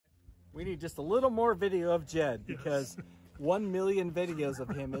We need just a little more video of Jed, because 1 million videos of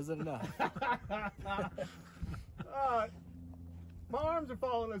him isn't enough. My arms are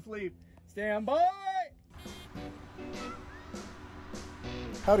falling asleep. Stand by!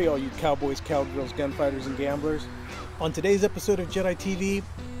 Howdy all you cowboys, cowgirls, gunfighters, and gamblers. On today's episode of Jed I TV,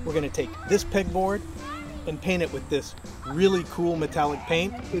 we're going to take this pegboard and paint it with this really cool metallic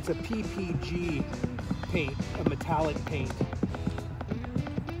paint. It's a PPG paint, a metallic paint.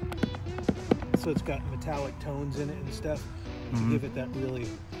 So it's got metallic tones in it and stuff to give it that really,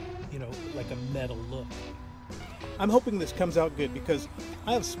 you know, like a metal look. I'm hoping this comes out good because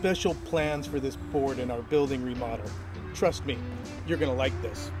I have special plans for this board in our building remodel. Trust me, you're going to like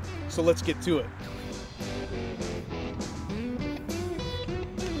this. So let's get to it.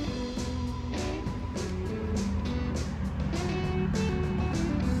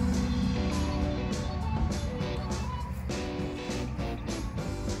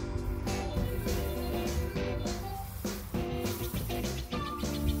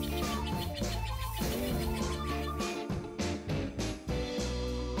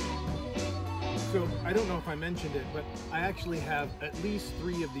 So I don't know if I mentioned it, but I actually have at least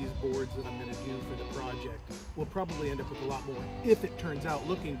 3 of these boards that I'm going to do for the project. We'll probably end up with a lot more if it turns out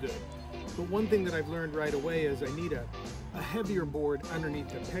looking good. But one thing that I've learned right away is I need a heavier board underneath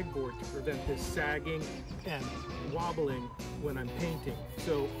the pegboard to prevent this sagging and wobbling when I'm painting.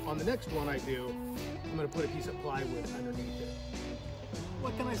 So on the next one I do, I'm going to put a piece of plywood underneath it.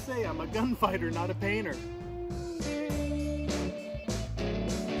 What can I say? I'm a gunfighter, not a painter.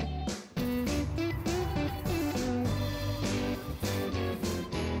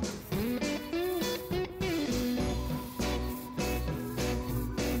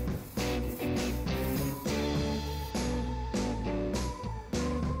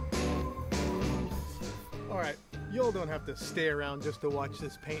 Alright, you all don't have to stay around just to watch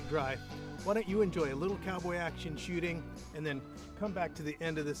this paint dry. Why don't you enjoy a little cowboy action shooting and then come back to the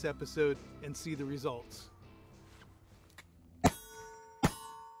end of this episode and see the results.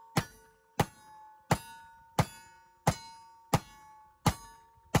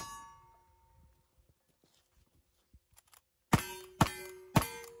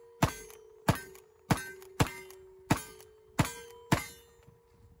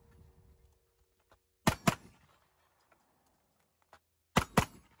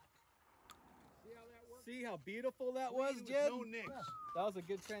 See how beautiful that was, Jed? No nicks. Yeah, that was a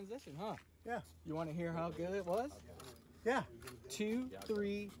good transition, huh? Yeah. You want to hear how good it was? Yeah. 2,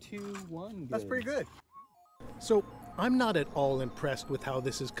 3, 2, 1. Good. That's pretty good. So I'm not at all impressed with how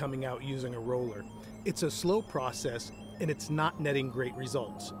this is coming out using a roller. It's a slow process and it's not netting great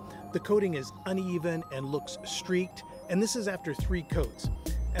results. The coating is uneven and looks streaked, and this is after 3 coats.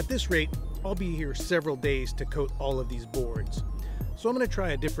 At this rate, I'll be here several days to coat all of these boards. So I'm going to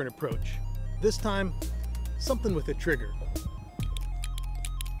try a different approach. This time, something with a trigger.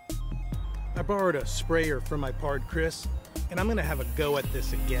 I borrowed a sprayer from my pard Chris, and I'm going to have a go at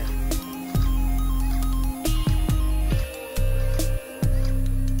this again.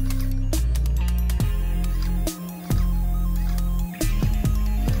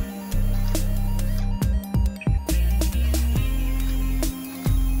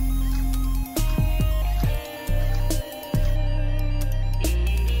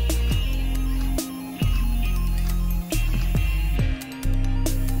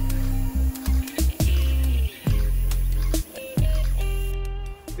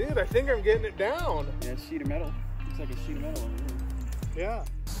 I think I'm getting it down. Yeah, it's sheet of metal. Looks like a sheet of metal over here. Yeah,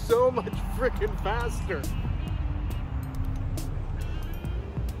 so much freaking faster.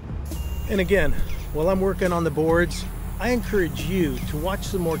 And again, while I'm working on the boards, I encourage you to watch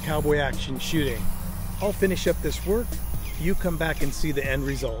some more cowboy action shooting. I'll finish up this work. You come back and see the end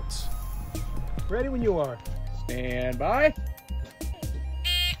results. Ready when you are. Stand by.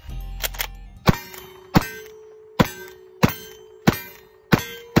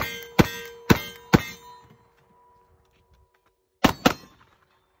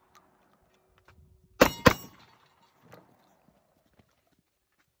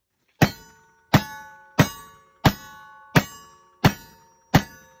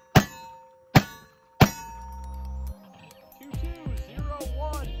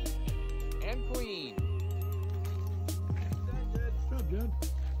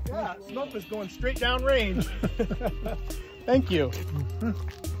 Yeah, smoke is going straight down range. Thank you.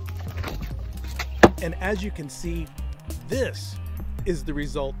 And as you can see, this is the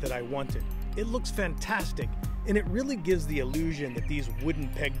result that I wanted. It looks fantastic, and it really gives the illusion that these wooden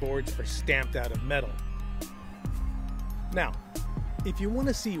pegboards are stamped out of metal. Now, if you want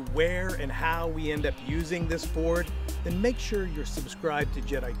to see where and how we end up using this board, then make sure you're subscribed to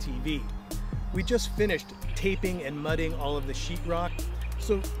Jed I TV. We just finished taping and mudding all of the sheetrock,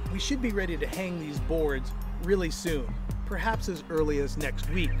 so we should be ready to hang these boards really soon, perhaps as early as next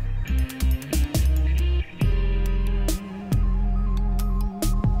week.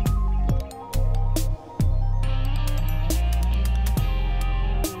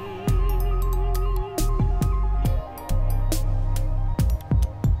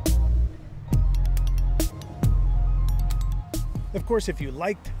 Of course, if you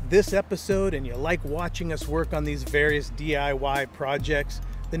liked this episode and you like watching us work on these various DIY projects,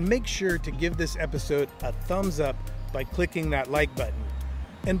 then make sure to give this episode a thumbs up by clicking that like button.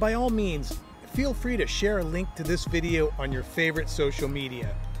 And by all means, feel free to share a link to this video on your favorite social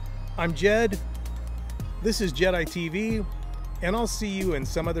media. I'm Jed, this is Jed I TV, and I'll see you in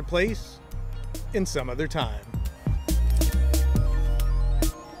some other place, in some other time.